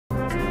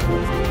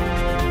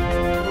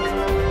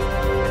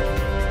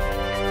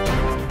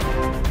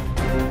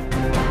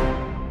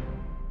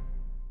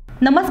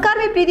नमस्कार,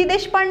 मी प्रीती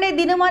देशपांडे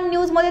दिनमान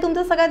न्यूज मध्ये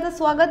तुमचं सगळ्यांचं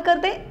स्वागत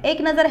करते।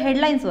 एक नजर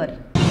हेडलाईन्सवर।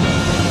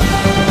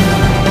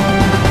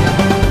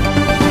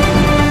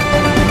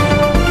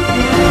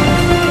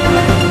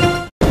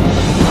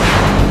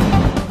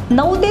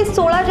 9 ते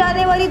 16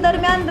 जानेवारी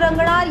दरम्यान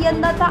रंगणार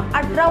यंदाचा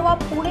 18वा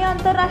पुणे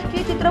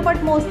आंतरराष्ट्रीय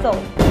चित्रपट महोत्सव।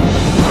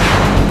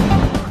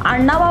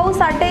 अण्णाभाऊ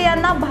साठे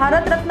यांना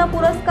भारतरत्न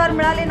पुरस्कार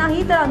मिळाले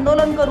नाही तर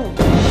आंदोलन करू।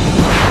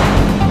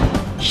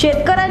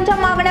 शेतकऱ्यांच्या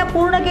मागण्या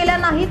पूर्ण केल्या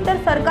नाहीत तर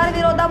सरकार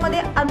विरोधामध्ये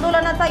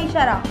आंदोलनाचा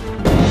इशारा।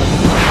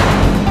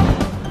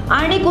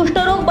 आणि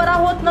कुष्ठरोग बरा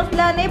होत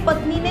नसल्याने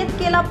पत्नीनेच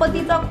केला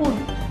पतीचा खून।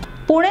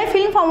 पुणे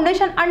फिल्म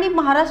फाउंडेशन आणि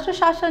महाराष्ट्र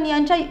शासन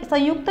यांच्या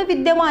संयुक्त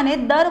विद्यमाने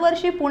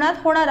दरवर्षी पुण्यात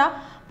होणारा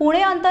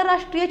पुणे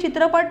आंतरराष्ट्रीय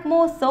चित्रपट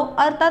महोत्सव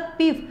अर्थात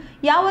पीफ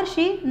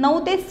यावर्षी 9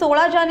 ते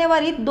 16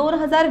 जानेवारी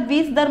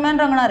 2020 दरम्यान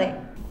रंगणार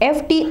आहे।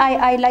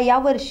 FTII ला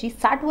यावर्षी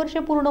 60 वर्षे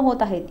पूर्ण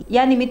होत आहेत।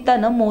 या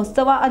निमित्तानं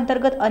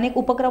महोत्सवाअंतर्गत अनेक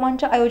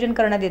उपक्रमांचे आयोजन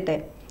करण्यात येत आहे।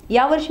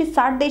 यावर्षी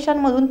 60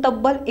 देशांमधून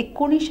तब्बल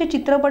 1900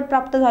 चित्रपट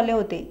प्राप्त झाले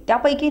होते।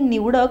 त्यापैकी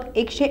निवडक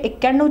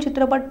 191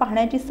 चित्रपट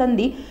पाहण्याची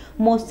संधी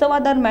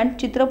महोत्सवादरम्यान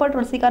चित्रपट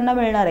रसिकांना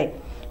मिळणार आहे।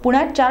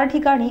 पुण्यात 4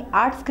 ठिकाणी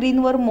 8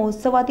 स्क्रीनवर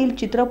महोत्सवातील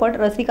चित्रपट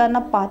रसिकांना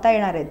पाहता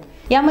येणार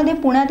आहेत। यामध्ये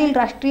पुण्यातील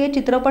राष्ट्रीय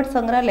चित्रपट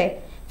संग्रहालय,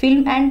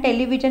 film and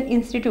television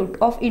institute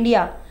of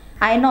India,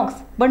 Inox,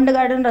 बंड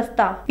गार्डन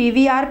रस्ता,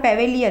 PVR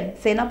पॅव्हेलियन,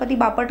 सेनापती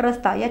बापट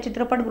रस्ता या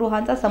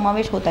चित्रपटगृहांचा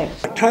समावेश होत आहे।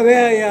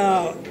 18व्या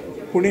या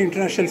पुणे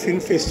इंटरनॅशनल फिल्म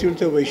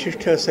फेस्टिवलचं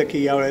वैशिष्ट्य असं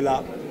की यावेळेला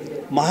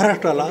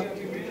महाराष्ट्राला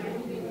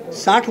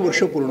 60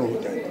 वर्ष पूर्ण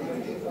होत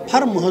आहेत।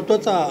 फार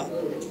महत्त्वाचा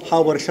हा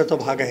वर्षाचा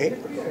भाग आहे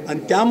आणि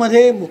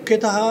त्यामध्ये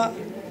मुख्यतः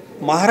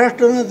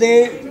महाराष्ट्रानं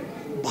जे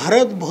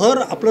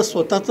भारतभर आपलं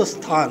स्वतःचं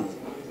स्थान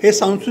हे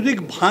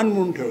सांस्कृतिक भान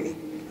म्हणून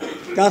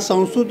ठेवलं। त्या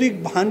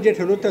सांस्कृतिक भान जे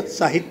ठेवलं त्यात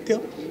साहित्य,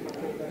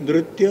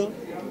 नृत्य,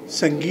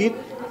 संगीत,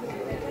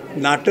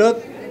 नाटक,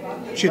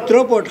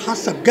 चित्रपट हा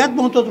सगळ्यात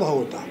महत्त्वाचा भाग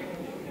होता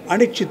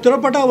आणि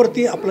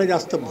चित्रपटावरती आपलं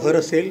जास्त भर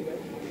असेल।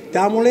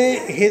 त्यामुळे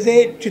हे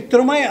जे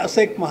चित्रमय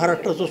असं एक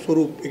महाराष्ट्राचं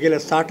स्वरूप गेल्या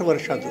 60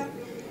 वर्षाचं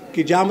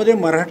की ज्यामध्ये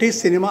मराठी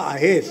सिनेमा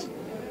आहेच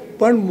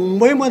पण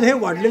मुंबईमध्ये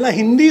वाढलेला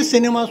हिंदी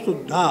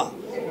सिनेमासुद्धा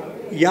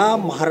या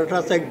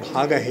महाराष्ट्राचा एक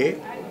भाग आहे।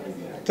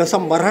 तसा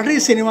मराठी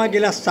सिनेमा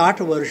गेल्या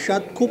 60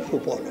 वर्षात खूप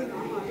फोफावला।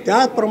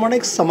 त्याचप्रमाणे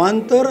एक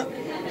समांतर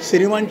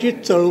सिनेमांची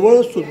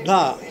चळवळसुद्धा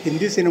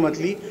हिंदी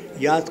सिनेमातली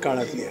याच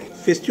काळातली आहे।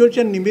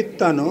 फेस्टिवलच्या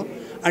निमित्तानं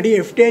आणि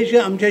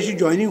FTIच्या आमच्याशी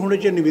जॉईनिंग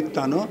होण्याच्या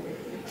निमित्तानं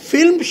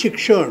फिल्म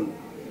शिक्षण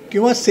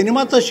किंवा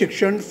सिनेमाचं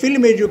शिक्षण,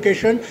 फिल्म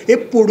एज्युकेशन हे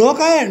पुढं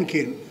काय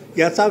आणखीन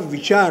याचा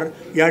विचार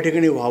या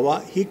ठिकाणी व्हावा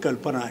ही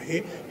कल्पना आहे,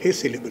 हे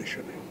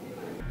सेलिब्रेशन आहे।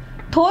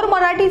 थोर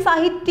मराठी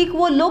साहित्यिक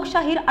व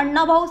लोकशाहीर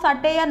अण्णाभाऊ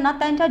साठे यांना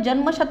त्यांच्या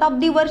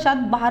जन्मशताब्दी वर्षात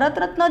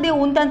भारतरत्न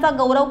देऊन त्यांचा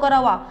गौरव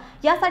करावा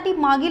यासाठी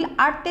मागील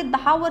 8 ते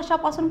 10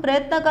 वर्षापासून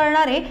प्रयत्न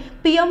करणारे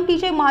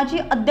PMTचे माजी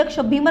अध्यक्ष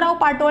भीमराव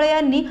पाटोळे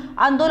यांनी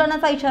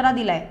आंदोलनाचा इशारा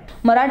दिलाय।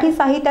 मराठी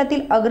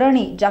साहित्यातील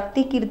अग्रणी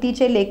जागतिक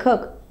कीर्तीचे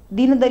लेखक,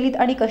 दीनदलित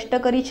आणि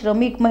कष्टकरी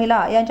श्रमिक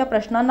महिला यांच्या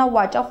प्रश्नांना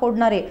वाचा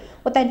फोडणारे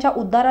व त्यांच्या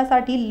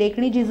उद्धारासाठी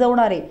लेखणी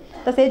झिजवणारे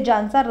तसेच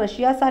ज्यांचा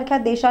रशियासारख्या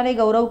देशाने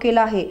गौरव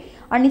केला आहे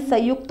आणि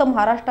संयुक्त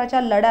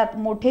महाराष्ट्राच्या लढ्यात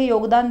मोठे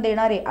योगदान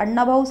देणारे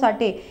अण्णाभाऊ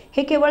साठे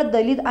हे केवळ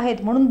दलित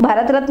आहेत म्हणून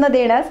भारतरत्न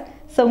देण्यास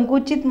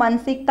संकुचित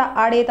मानसिकता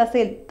आड येत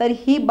असेल तर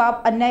ही बाब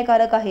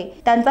अन्यायकारक आहे।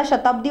 त्यांचा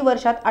शताब्दी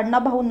वर्षात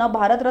अण्णाभाऊंना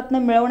भारतरत्न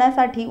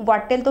मिळवण्यासाठी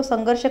वाटेल तो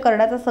संघर्ष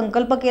करण्याचा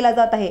संकल्प केला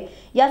जात आहे।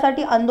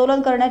 यासाठी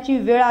आंदोलन करण्याची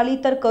वेळ आली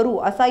तर करू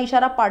असा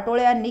इशारा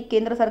पाटोळे यांनी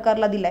केंद्र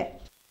सरकारला दिलाय।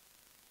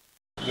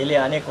 गेले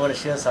अनेक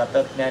वर्ष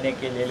सातत्याने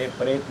केलेले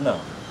प्रयत्न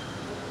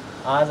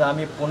आज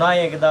आम्ही पुन्हा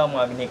एकदा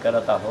मागणी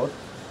करत आहोत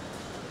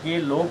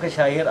की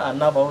लोकशाहीर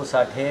अण्णाभाऊ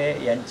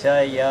साठे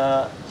यांच्या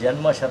या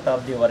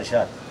जन्मशताब्दी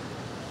वर्षात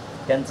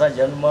त्यांचा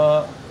जन्म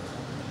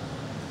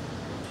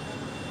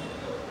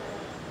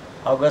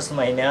ऑगस्ट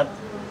महिन्यात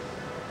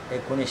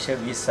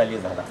 1920 साली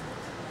झाला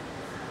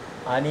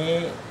आणि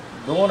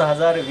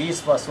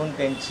 2020 पासून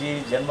त्यांची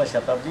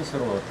जन्मशताब्दी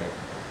सुरू होते।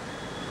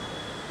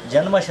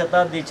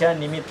 जन्मशताब्दीच्या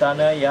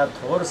निमित्तानं या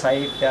थोर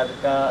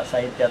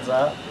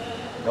साहित्याचा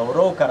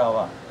गौरव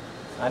करावा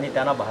आणि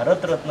त्यांना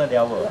भारतरत्न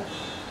द्यावं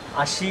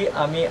अशी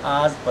आम्ही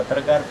आज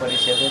पत्रकार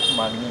परिषदेत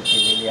मागणी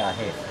केलेली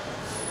आहे।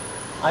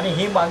 आणि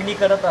ही मागणी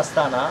करत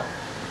असताना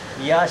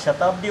या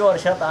शताब्दी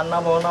वर्षात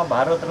अण्णाभाऊंना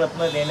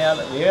भारतरत्न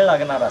देण्याला वेळ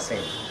लागणार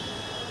असेल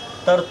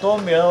तर तो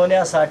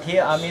मिळवण्यासाठी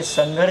आम्ही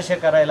संघर्ष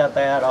करायला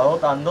तयार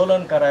आहोत,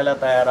 आंदोलन करायला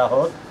तयार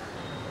आहोत।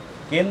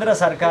 केंद्र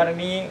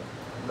सरकारने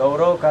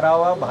गौरव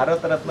करावा,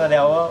 भारतरत्न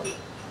द्यावं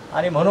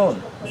आणि म्हणून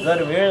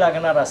जर वेळ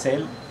लागणार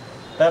असेल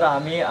तर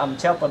आम्ही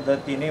आमच्या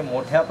पद्धतीने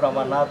मोठ्या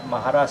प्रमाणात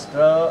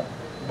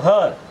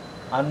महाराष्ट्रभर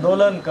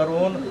आंदोलन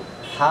करून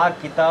हा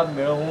किताब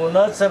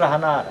मिळवूनच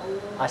राहणार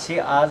अशी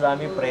आज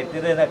आम्ही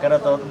प्रयत्न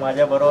करत आहोत।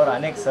 माझ्याबरोबर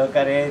अनेक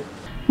सहकारी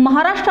आहेत।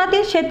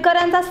 महाराष्ट्रातील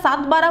शेतकऱ्यांचा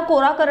 7/12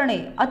 कोरा करणे,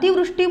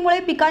 अतिवृष्टीमुळे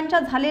पिकांच्या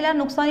झालेल्या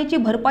नुकसानीची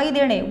भरपाई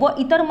देणे व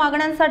इतर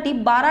मागण्यांसाठी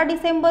 12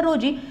 डिसेंबर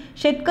रोजी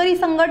शेतकरी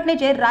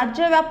संघटनेचे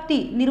राज्यव्यापी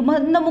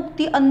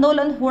निर्बंधमुक्ती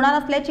आंदोलन होणार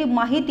असल्याची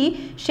माहिती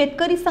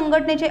शेतकरी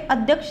संघटनेचे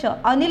अध्यक्ष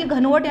अनिल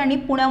घनवट यांनी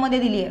पुण्यामध्ये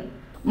दिली आहे।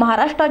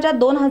 महाराष्ट्राच्या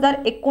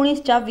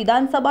 2019च्या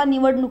विधानसभा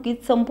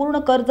निवडणुकीत संपूर्ण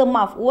कर्ज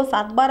माफ व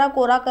 7/12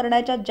 कोरा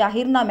करण्याच्या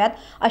जाहीरनाम्यात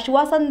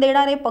आश्वासन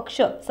देणारे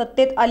पक्ष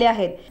सत्तेत आले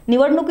आहेत।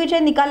 निवडणुकीचे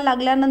निकाल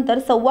लागल्यानंतर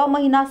 1.25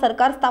 महिना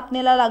सरकार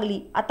स्थापनेला लागली।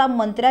 आता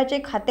मंत्र्याचे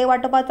खाते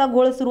वाटपाचा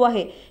घोळ सुरू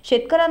आहे।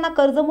 शेतकऱ्यांना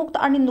कर्जमुक्त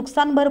आणि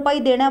नुकसान भरपाई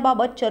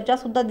देण्याबाबत चर्चा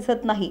सुद्धा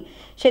दिसत नाही।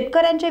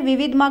 शेतकऱ्यांचे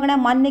विविध मागण्या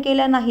मान्य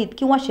केल्या नाहीत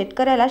किंवा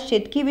शेतकऱ्याला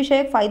शेतकी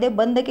विषयक फायदे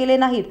बंद केले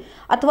नाहीत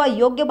अथवा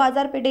योग्य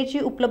बाजारपेठेची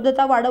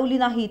उपलब्धता वाढवली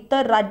नाही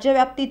तर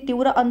राज्यव्यापी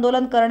तीव्र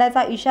आंदोलन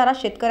करण्याचा इशारा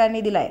शेतकऱ्यांनी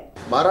दिलाय।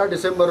 12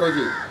 डिसेंबर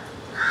रोजी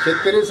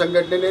शेतकरी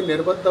संघटनेने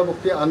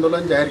निर्बंधमुक्ती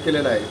आंदोलन जाहीर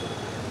केलेलं आहे।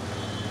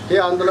 हे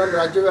आंदोलन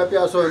राज्यव्यापी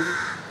असून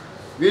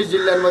 20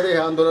 जिल्ह्यांमध्ये हे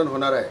आंदोलन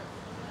होणार आहे।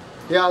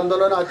 हे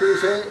आंदोलन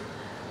अतिशय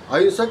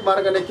अहिंसक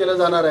मार्गाने केलं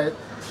जाणार आहे।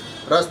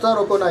 रस्ता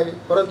रोको नाही,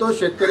 परंतु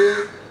शेतकरी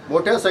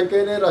मोठ्या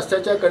संख्येने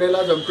रस्त्याच्या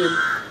कडेला जमतील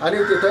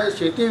आणि तिथं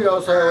शेती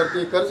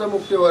व्यवसायावरती,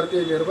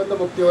 कर्जमुक्तीवरती,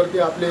 निर्बंधमुक्तीवरती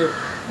आपले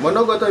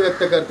मनोगत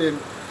व्यक्त करतील।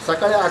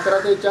 सकाळी 11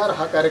 ते 4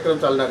 हा कार्यक्रम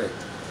चालणार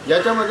आहे।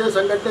 याच्यामध्ये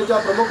संघटनेच्या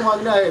प्रमुख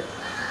मागण्या आहेत,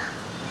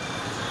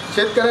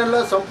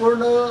 शेतकऱ्यांना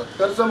संपूर्ण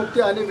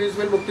कर्जमुक्ती आणि वीज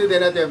बिल मुक्ती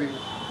देण्यात यावी।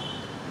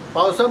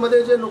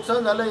 पावसामध्ये जे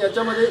नुकसान झालं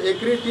याच्यामध्ये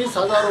एकरी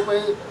 30,000 रुपये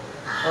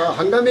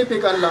हंगामी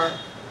पिकांना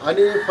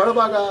आणि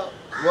फळबागा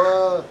व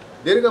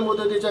दीर्घ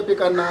मुदतीच्या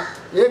पिकांना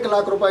 1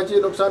 लाख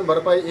रुपयाची नुकसान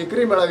भरपाई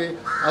एकरी मिळावी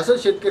असं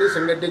शेतकरी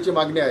संघटनेची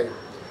मागणी आहे।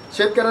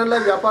 शेतकऱ्यांना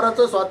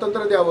व्यापाराचं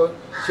स्वातंत्र्य द्यावं,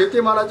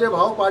 शेतीमालाचे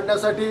भाव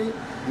पाडण्यासाठी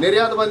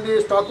निर्यात बंदी,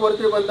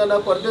 स्टॉकवरती बंधनं,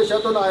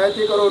 परदेशातून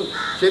आयाती करून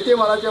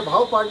शेतीमालाचे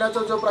भाव पाडण्याचा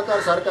जो प्रकार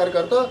सरकार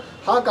करतं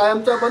हा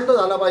कायमचा बंद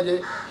झाला पाहिजे,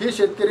 ही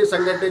शेतकरी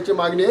संघटनेची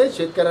मागणी आहे।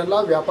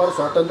 शेतकऱ्यांना व्यापार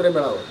स्वातंत्र्य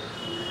मिळावं।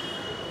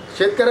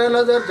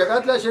 शेतकऱ्यांना जर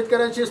जगातल्या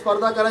शेतकऱ्यांशी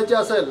स्पर्धा करायची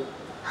असेल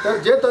तर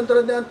जे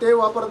तंत्रज्ञान ते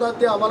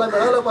वापरतात ते आम्हाला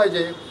मिळालं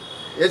पाहिजे।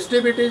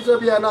 STBTचं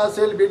बियाणं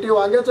असेल, BT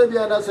वांग्याचं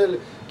बियाणं असेल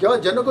किंवा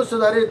जनकुश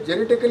सुधारित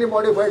जेनेटिकली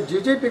मॉडिफाईड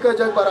जी पिकं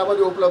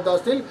जगभरामध्ये उपलब्ध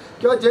असतील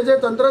किंवा जे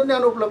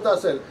तंत्रज्ञान उपलब्ध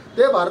असेल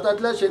ते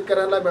भारतातल्या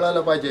शेतकऱ्यांना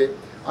मिळालं पाहिजे।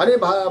 आणि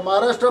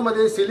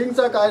महाराष्ट्रामध्ये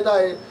सिलिंगचा कायदा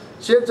आहे,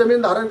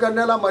 शेतजमीन धारण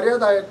करण्याला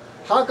मर्यादा आहेत।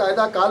 हा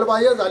कायदा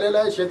कालबाह्य झालेला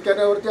आहे,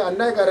 शेतकऱ्यांवरती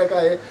अन्यायकारक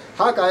आहे।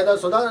 हा कायदा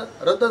सुद्धा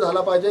रद्द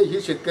झाला पाहिजे, ही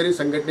शेतकरी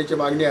संघटनेची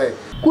मागणी आहे।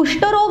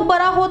 कुष्ठरोग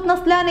बरा होत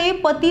नसल्याने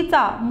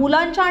पतीचा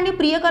मुलांच्या आणि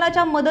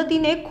प्रियकराच्या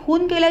मदतीने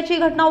खून केल्याची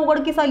घटना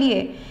उघडकीस आली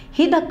आहे।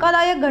 ही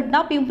धक्कादायक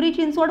घटना पिंपरी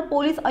चिंचवड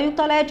पोलीस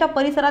आयुक्तालयाच्या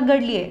परिसरात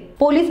घडली आहे।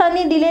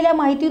 पोलिसांनी दिलेल्या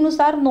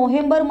माहितीनुसार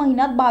नोव्हेंबर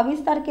महिन्यात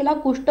 22 तारखेला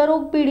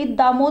कुष्ठरोग पीडित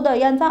दामोदर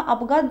यांचा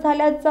अपघात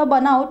झाल्याचा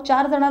बनाव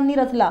 4 जणांनी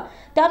रचला।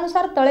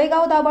 त्यानुसार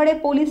तळेगाव दाभाडे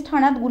पोलीस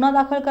ठाण्यात गुन्हा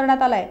दाखल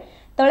करण्यात आलाय।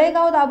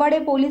 तळेगाव दाभाडे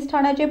पोलीस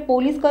ठाण्याचे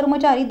पोलीस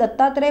कर्मचारी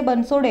दत्तात्रय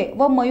बनसोडे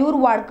व मयूर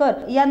वाडकर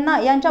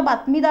यांच्या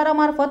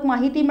बातमीदारामार्फत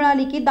माहिती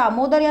मिळाली की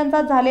दामोदर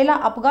यांचा झालेला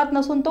अपघात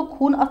नसून तो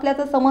खून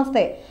असल्याचं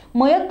समजतंय।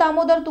 मयत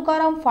दामोदर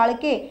तुकाराम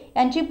फाळके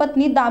यांची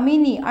पत्नी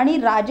दामिनी आणि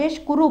राजेश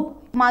कुरूप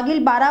मागील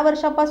 12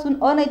 वर्षापासून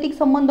अनैतिक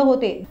संबंध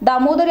होते।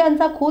 दामोदर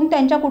यांचा खून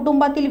त्यांच्या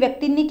कुटुंबातील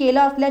व्यक्तींनी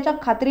केला असल्याच्या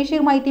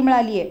खात्रीशीर माहिती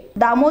मिळाली आहे।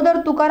 दामोदर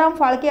तुकाराम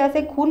फाळके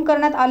असे खून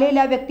करण्यात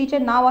आलेल्या व्यक्तीचे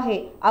नाव आहे।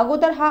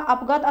 अगोदर हा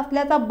अपघात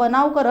असल्याचा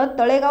बनाव करत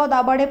तळेगाव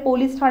दाभाडे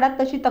पोलीस ठाण्यात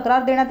तशी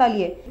तक्रार देण्यात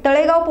आली आहे।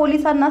 तळेगाव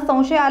पोलिसांना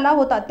संशय आला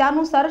होता,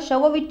 त्यानुसार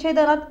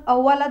शवविच्छेदनात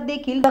अहवालात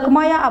देखील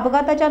जखमा या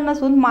अपघाताच्या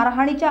नसून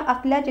मारहाणीच्या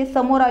असल्याचे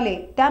समोर आले।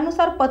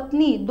 त्यानुसार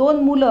पत्नी,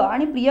 2 मुलं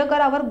आणि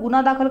प्रियकरावर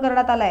गुन्हा दाखल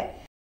करण्यात आलाय।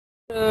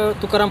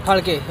 तुकाराम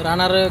फाळके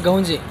राहणार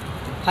गहुंजे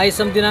हा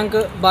इसम दिनांक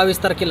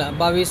 22 तारखेला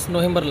 22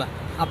 नोव्हेंबरला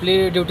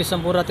आपली ड्युटी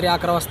संपूर्ण रात्री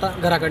 11 वाजता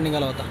घराकडे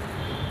निघाला होता।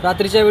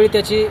 रात्रीच्या वेळी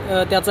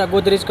त्याचा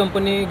गोदरेज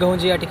कंपनी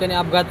गहुंजे या ठिकाणी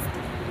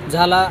अपघात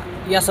झाला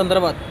या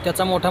संदर्भात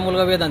त्याचा मोठा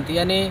मुलगा वेदांत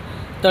याने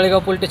तळेगाव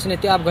पोलीस स्टेशन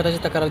येथे अपघाताची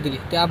तक्रार दिली।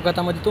 त्या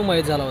अपघातामध्ये तो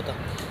मयत झाला होता।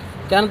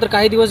 त्यानंतर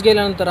काही दिवस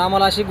गेल्यानंतर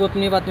आम्हाला अशी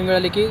गोपनीय बातमी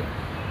मिळाली की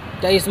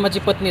त्या इसमाची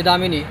पत्नी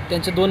दामिनी,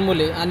 त्यांचे 2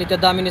 मुले आणि त्या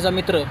दामिनीचा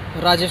मित्र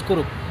राजेश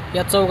कुरूप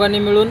या 4घांनी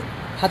मिळून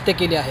हत्या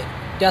केली आहे।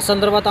 त्या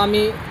संदर्भात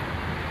आम्ही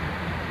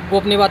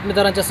गोपनीय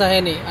बातमीदारांच्या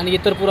सहाय्याने आणि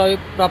इतर पुरावे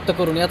प्राप्त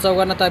करून या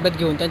 4घांना ताब्यात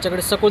घेऊन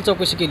त्यांच्याकडे सखोल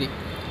चौकशी केली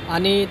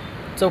आणि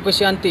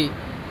चौकशी अंती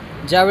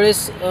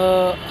ज्यावेळेस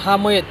हा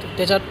मयत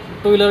त्याच्या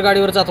 2 व्हीलर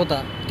गाडीवर जात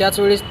होता त्याच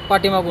वेळेस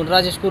पाठीमागून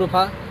राजेश कुरूप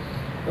हा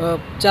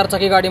 4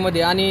 चाकी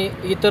गाडीमध्ये आणि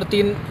इतर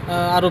 3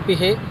 आरोपी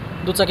हे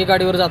दुचाकी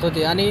गाडीवर जात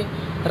होते आणि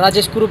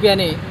राजेश कुरूप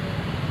याने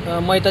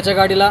मयताच्या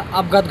गाडीला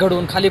अपघात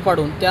घडवून खाली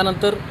पाडून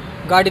त्यानंतर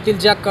गाडीतील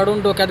जॅक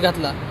काढून डोक्यात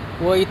घातला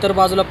व इतर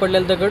बाजूला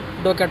पडलेला दगड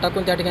डोक्यात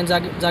टाकून त्या ठिकाणी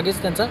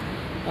जागीच त्यांचा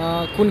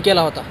खून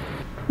केला होता।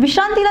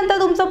 विश्रांतीनंतर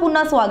तुमचं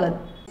पुन्हा स्वागत।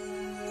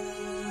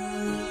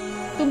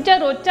 तुमच्या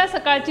रोजच्या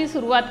सकाळची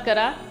सुरुवात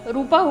करा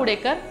रूपा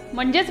हुडेकर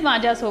म्हणजेच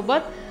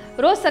माझ्यासोबत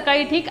रोज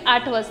सकाळी ठीक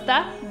 8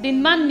 वाजता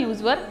दिनमान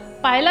न्यूजवर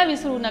पाहायला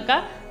विसरू नका।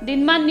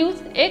 दिनमान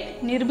न्यूज एक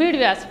निर्भीड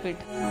व्यासपीठ।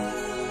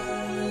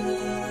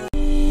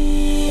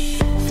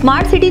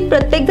 स्मार्ट सिटीत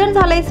प्रत्येकजण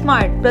झालंय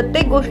स्मार्ट।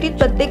 प्रत्येक गोष्टीत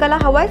प्रत्येकाला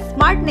हवाय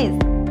स्मार्टनेस।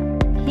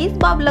 हीच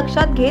बाब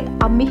लक्षात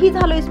घेत आम्हीही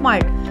झालोय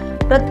स्मार्ट।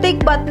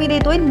 प्रत्येक बातमी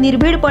देतोय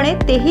निर्भीडपणे,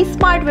 तेही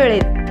स्मार्ट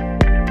वेळेत।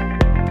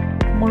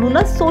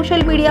 म्हणूनच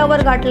सोशल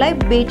मीडियावर गाठलाय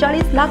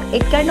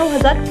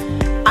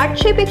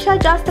 42,91,800 पेक्षा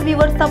जास्त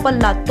व्ह्यूअर्सचा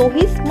पल्ला,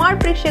 तोही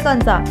स्मार्ट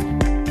प्रेक्षकांचा।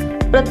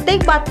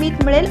 प्रत्येक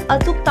बातमीत मिळेल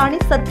अचूकता आणि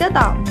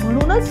सत्यता,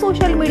 म्हणूनच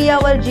सोशल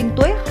मीडियावर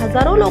जिंकतोय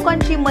हजारो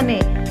लोकांची मने।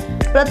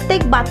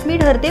 प्रत्येक बातमी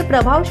ठरते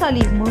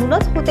प्रभावशाली,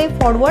 म्हणूनच होते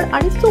फॉरवर्ड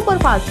आणि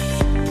सुपरफास्ट।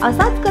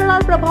 असाच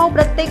करणार प्रभाव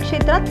प्रत्येक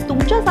क्षेत्रात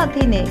तुमच्या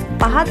साथीने।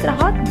 पाहत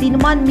रहा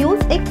दिनमान न्यूज,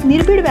 एक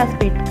निर्भीड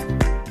व्यासपीठ।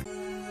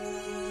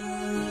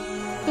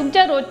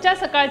 तुमच्या रोजच्या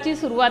सकाळची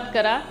सुरुवात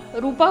करा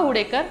रूपा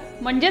हुडेकर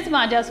म्हणजेच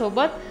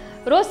माझ्यासोबत,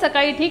 रोज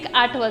सकाळी ठीक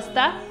 8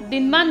 वाजता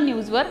दिनमान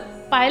न्यूजवर।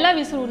 पाहायला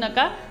विसरू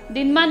नका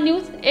दिनमान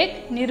न्यूज,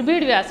 एक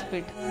निर्भीड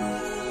व्यासपीठ।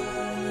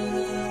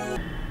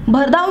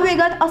 भरधाव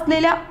वेगात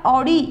असलेल्या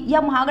ऑडी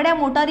या महागड्या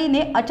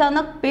मोटारीने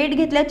अचानक पेट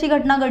घेतल्याची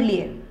घटना घडली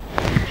आहे।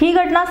 ही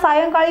घटना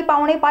सायंकाळी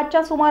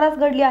 4:45च्या सुमारास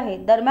घडली आहे।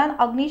 दरम्यान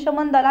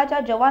अग्निशमन दलाच्या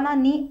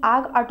जवानांनी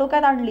आग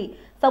आटोक्यात आणली।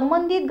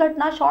 संबंधित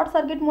घटना शॉर्ट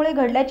सर्किटमुळे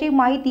घडल्याची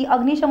माहिती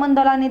अग्निशमन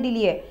दलाने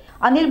दिली आहे।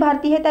 अनिल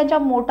भारती हे त्यांच्या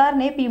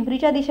मोटारने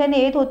पिंपरीच्या दिशेने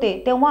येत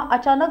होते, तेव्हा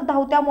अचानक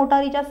धावत्या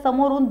मोटारीच्या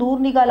समोरून धूर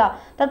निघाला,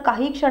 तर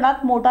काही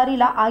क्षणात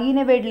मोटारीला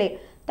आगीने वेढले।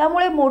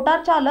 त्यामुळे मोटार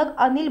चालक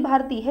अनिल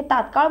भारती हे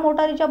तात्काळ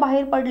मोटारीच्या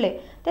बाहेर पडले।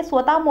 ते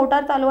स्वतः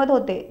मोटार चालवत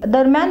होते।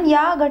 दरम्यान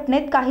या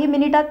घटनेत काही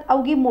मिनिटात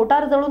अवघी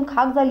मोटार जळून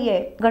खाक झाली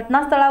आहे।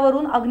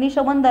 घटनास्थळावरून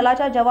अग्निशमन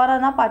दलाच्या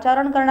जवानांना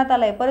पाचारण करण्यात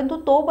आले, परंतु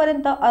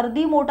तोपर्यंत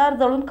अर्धी मोटार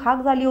जळून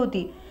खाक झाली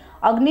होती।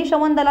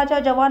 अग्निशमन दलाच्या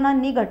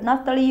जवानांनी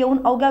घटनास्थळी येऊन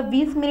अवघ्या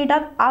 20 मिनिटात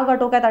आग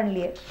आटोक्यात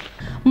आणली आहे।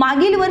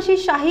 मागील वर्षी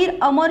शाहीर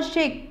अमर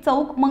शेख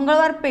चौक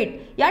मंगळवार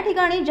पेठ या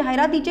ठिकाणी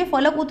जाहिरातीचे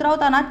फलक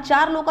उतरवताना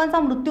 4 लोकांचा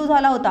मृत्यू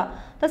झाला होता,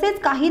 तसेच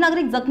काही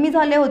नागरिक जखमी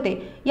झाले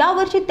होते।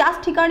 यावर्षी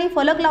त्याच ठिकाणी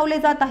फलक लावले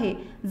जात आहे।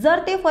 जर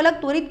ते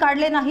फलक त्वरित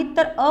काढले नाहीत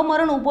तर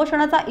अमरण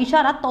उपोषणाचा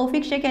इशारा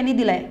तौफिक शेख यांनी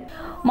दिलाय।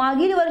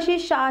 मागील वर्षी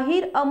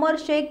शाहीर अमर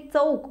शेख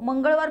चौक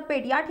मंगळवार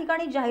पेठ या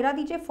ठिकाणी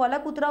जाहिरातीचे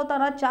फलक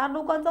उतरवताना 4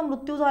 लोकांचा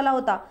मृत्यू झाला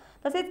होता,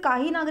 तसेच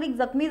काही नागरिक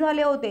जखमी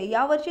झाले होते।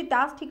 यावर्षी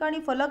त्याच ठिकाणी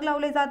फलक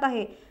लावले जात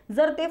आहे।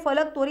 जर ते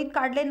फलक त्वरित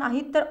काढले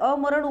नाहीत तर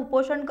अमरण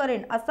उपोषण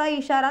करेन, असा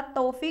इशारा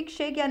तौफिक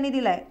शेख यांनी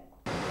दिलाय।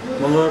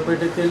 मंगळवार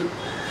पेठेतील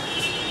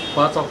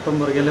 5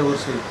 ऑक्टोबर गेल्या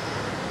वर्षी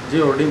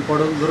जी होर्डिंग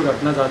पडून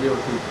दुर्घटना झाली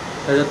होती,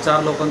 त्याच्यात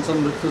 4 लोकांचा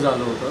मृत्यू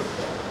झालं होतं।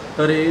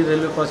 तरी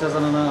रेल्वे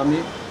प्रशासनानं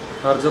आम्ही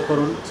अर्ज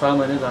करून 6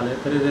 महिने झाले,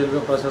 तरी रेल्वे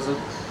प्रशासन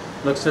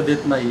लक्ष देत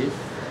नाही।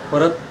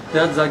 परत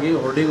त्याच जागी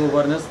होर्डिंग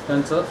उभारण्यास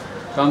त्यांचं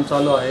काम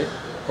चालू आहे।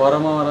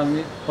 वारंवार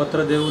आम्ही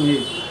पत्र देऊनही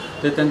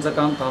ते त्यांचं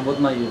काम थांबवत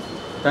नाही।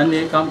 त्यांनी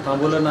हे काम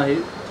थांबवलं नाही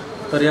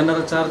तर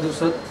येणाऱ्या 4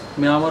 दिवसात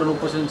मी आमरण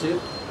उपोषणची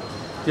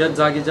त्याच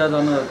जागी ज्या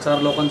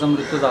 4 लोकांचा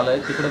मृत्यू झाला आहे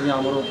तिकडे मी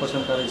आमरण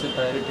उपोषण करायची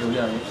तयारी ठेवली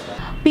आहे।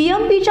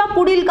 पीएमपीच्या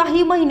पुढील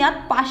काही महिन्यात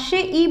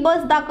 500 ई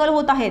बस दाखल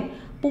होत आहेत।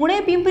 पुणे,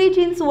 पिंपरी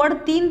चिंचवड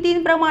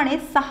 3-3 प्रमाणे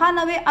 6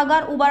 नवे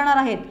आगार उभारणार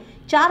आहेत।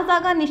 4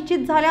 जागा निश्चित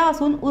झाल्या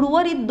असून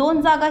उर्वरित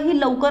 2 जागाही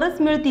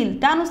लवकरच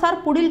मिळतील। त्यानुसार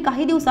पुढील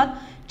काही दिवसात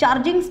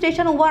चार्जिंग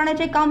स्टेशन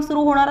उभारण्याचे काम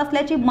सुरू होणार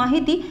असल्याची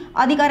माहिती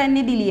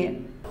अधिकाऱ्यांनी दिली आहे।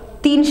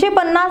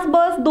 350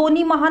 बस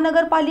दोन्ही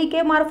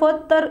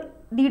महानगरपालिकेमार्फत तर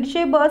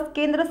 150 बस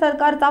केंद्र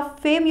सरकारचा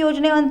फेम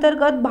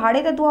योजनेअंतर्गत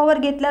भाडेतत्वावर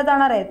घेतल्या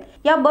जाणार आहेत।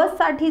 या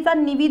बससाठीचा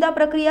निविदा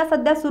प्रक्रिया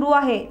सध्या सुरू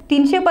आहे।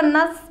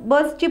 350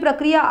 बसची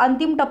प्रक्रिया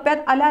अंतिम टप्प्यात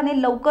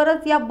आल्याने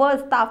लवकरच या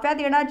बस ताफ्यात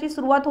येण्याची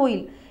सुरुवात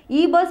होईल।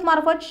 ई बस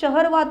मार्फत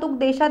शहर वाहतूक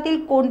देशातील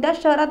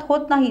कोणत्याच शहरात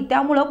होत नाही,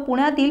 त्यामुळे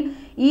पुण्यातील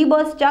ई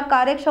बसच्या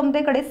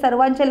कार्यक्षमतेकडे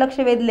सर्वांचे लक्ष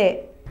वेधले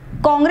आहे।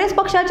 काँग्रेस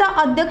पक्षाच्या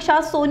अध्यक्षा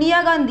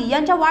सोनिया गांधी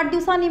यांच्या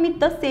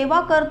वाढदिवसानिमित्त सेवा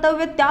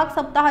कर्तव्य त्याग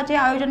सप्ताहाचे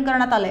आयोजन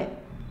करण्यात आले।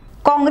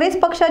 काँग्रेस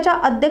पक्षाच्या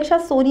अध्यक्षा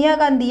सोनिया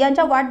गांधी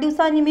यांच्या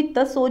वाढदिवसानिमित्त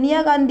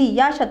सोनिया गांधी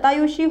या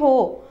शतायुषी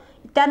हो,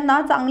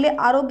 त्यांना चांगले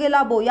आरोग्य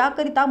लाभो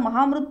याकरिता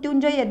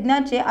महामृत्युंजय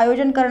यज्ञाचे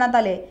आयोजन करण्यात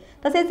आले।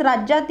 तसेच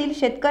राज्यातील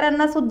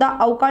शेतकऱ्यांना सुद्धा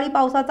अवकाळी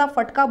पावसाचा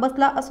फटका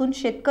बसला असून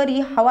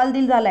शेतकरी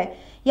हवालदिल झालाय।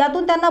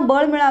 यातून त्यांना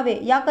बळ मिळावे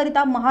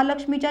याकरिता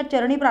महालक्ष्मीच्या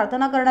चरणी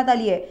प्रार्थना करण्यात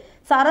आली आहे।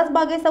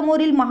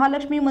 सारसबागेसमोरील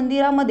महालक्ष्मी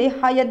मंदिरामध्ये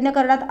हा यज्ञ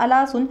करण्यात आला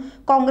असून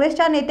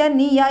काँग्रेसच्या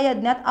नेत्यांनी या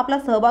यज्ञात आपला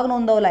सहभाग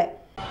नोंदवलाय।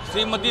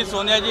 श्रीमती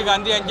सोनियाजी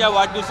गांधी यांच्या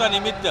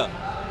वाढदिवसानिमित्त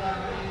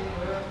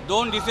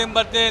 2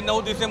 डिसेंबर ते 9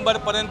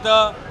 डिसेंबरपर्यंत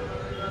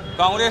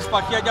काँग्रेस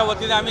पक्षाच्या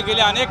वतीने आम्ही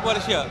गेले अनेक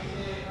वर्ष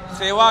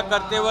सेवा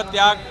कर्तव्य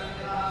त्याग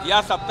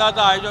या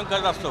सप्ताहाचं आयोजन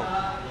करत असतो।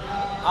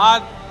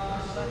 आज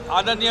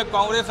आदरणीय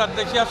काँग्रेस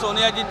अध्यक्षा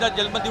सोनियाजींचा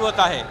जन्मदिवस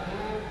आहे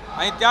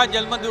आणि त्या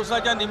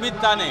जन्मदिवसाच्या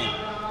निमित्ताने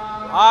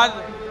आज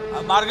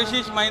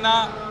मार्गशीर्ष महिना,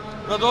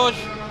 प्रदोष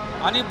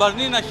आणि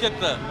भरणी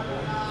नक्षत्र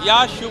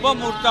या शुभ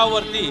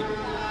मुहूर्तावरती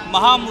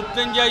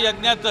महामृत्युंजय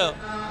यज्ञाचं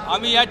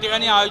आम्ही या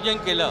ठिकाणी आयोजन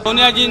केलं।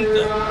 सोनियाजी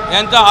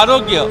यांचं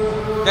आरोग्य,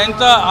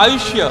 त्यांचं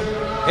आयुष्य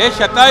हे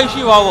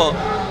शतायुषी व्हावं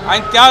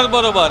आणि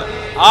त्याचबरोबर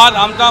आज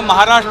आमचा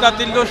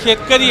महाराष्ट्रातील जो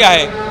शेतकरी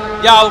आहे,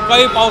 ज्या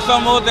अवकाळी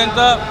पावसामुळे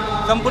त्यांचं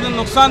संपूर्ण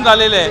नुकसान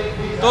झालेलं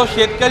आहे, तो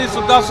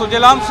शेतकरीसुद्धा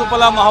सुजलाम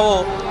सुफलाम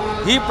व्हावं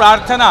ही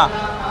प्रार्थना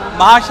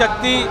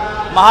महाशक्ती,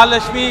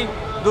 महालक्ष्मी,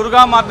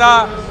 दुर्गा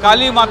माता,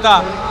 काली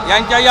माता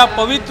यांच्या या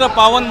पवित्र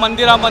पावन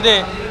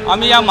मंदिरामध्ये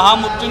आम्ही या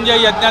महामृत्युंजय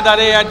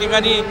यज्ञाद्वारे या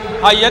ठिकाणी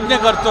हा यज्ञ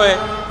करतोय।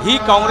 ही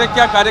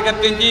काँग्रेसच्या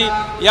कार्यकर्त्यांची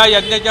या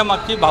यज्ञाच्या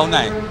मागची भावना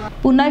आहे.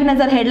 पुन्हा एक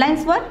नजर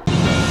हेडलाईन्सवर.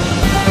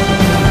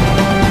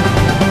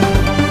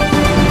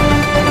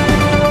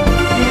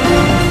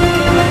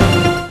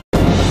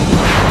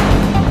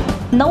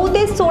 9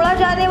 ते 16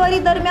 जानेवारी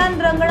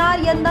दरम्यान रंगणार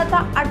यंदाचा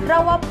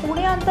 18वा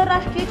पुणे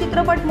आंतरराष्ट्रीय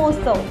चित्रपट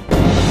महोत्सव.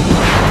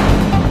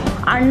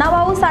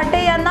 अण्णाभाऊ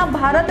साठे यांना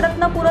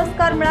भारतरत्न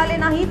पुरस्कार मिळाले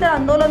नाही तर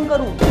आंदोलन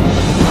करू.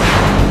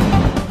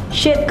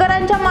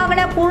 शेतकऱ्यांच्या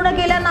मागण्या पूर्ण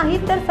केल्या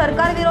नाहीत तर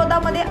सरकार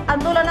विरोधामध्ये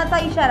आंदोलनाचा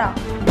इशारा.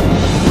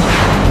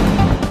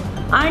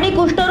 आणि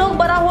कुष्ठरोग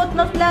बरा होत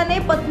नसल्याने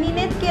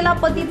पत्नीनेच केला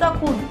पतीचा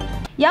खून.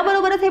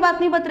 याबरोबरच हे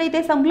बातमीपत्र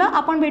इथे संपलं.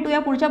 आपण भेटूया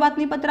पुढच्या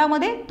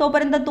बातमीपत्रामध्ये.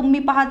 तोपर्यंत तुम्ही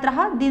पाहत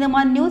रहा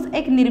दिनमान न्यूज,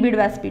 एक निर्भीड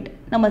व्यासपीठ.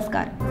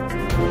 नमस्कार.